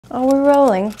Oh, we're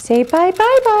rolling. Say bye,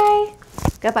 bye, bye.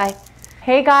 Goodbye.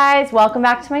 Hey guys, welcome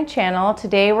back to my channel.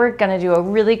 Today we're gonna do a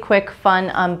really quick, fun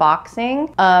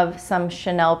unboxing of some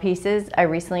Chanel pieces I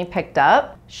recently picked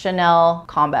up. Chanel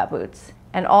combat boots.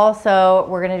 And also,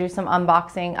 we're gonna do some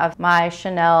unboxing of my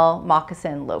Chanel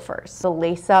Moccasin Loafers. The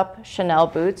lace-up Chanel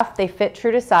boots. They fit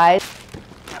true to size.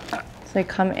 So they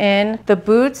come in. The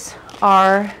boots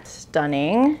are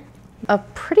stunning. A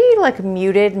pretty like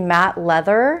muted matte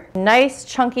leather. Nice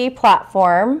chunky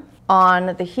platform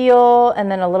on the heel and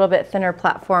then a little bit thinner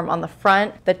platform on the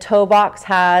front. The toe box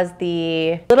has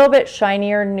the little bit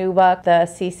shinier nubuck, the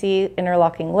CC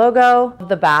interlocking logo.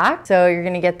 The back, so you're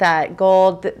gonna get that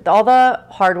gold. All the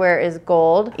hardware is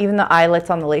gold. Even the eyelets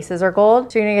on the laces are gold.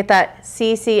 So you're gonna get that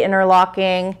CC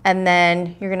interlocking and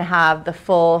then you're gonna have the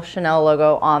full Chanel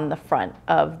logo on the front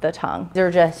of the tongue.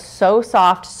 They're just so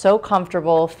soft, so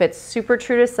comfortable, fits super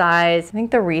true to size. I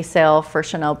think the resale for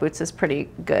Chanel boots is pretty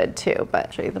good too, but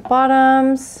I'll show you the bottoms.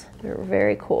 They're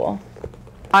very cool.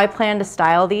 How I plan to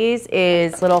style these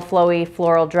is little flowy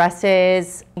floral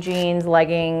dresses, jeans,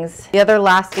 leggings. The other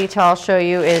last detail I'll show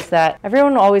you is that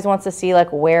everyone always wants to see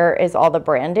like where is all the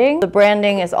branding. The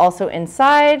branding is also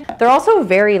inside. They're also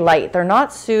very light. They're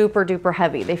not super duper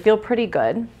heavy. They feel pretty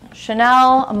good.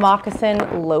 Chanel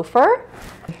Moccasin Loafer.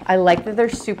 I like that they're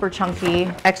super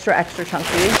chunky, extra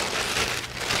chunky.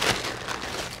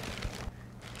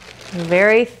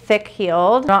 Very thick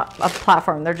heeled, not a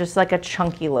platform, they're just like a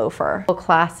chunky loafer.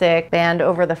 Classic band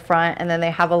over the front, and then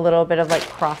they have a little bit of like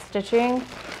cross stitching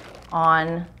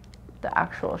on the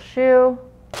actual shoe.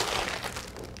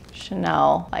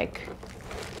 Chanel like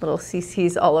little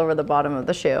CCs all over the bottom of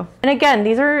the shoe. And again,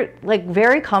 these are like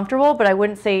very comfortable, but I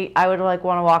wouldn't say I would like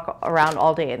want to walk around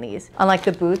all day in these. Unlike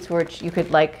the boots, which you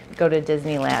could like go to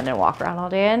Disneyland and walk around all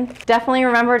day in. Definitely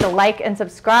remember to like and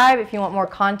subscribe if you want more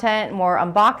content, more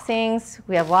unboxings.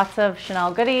 We have lots of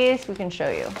Chanel goodies we can show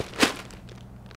you.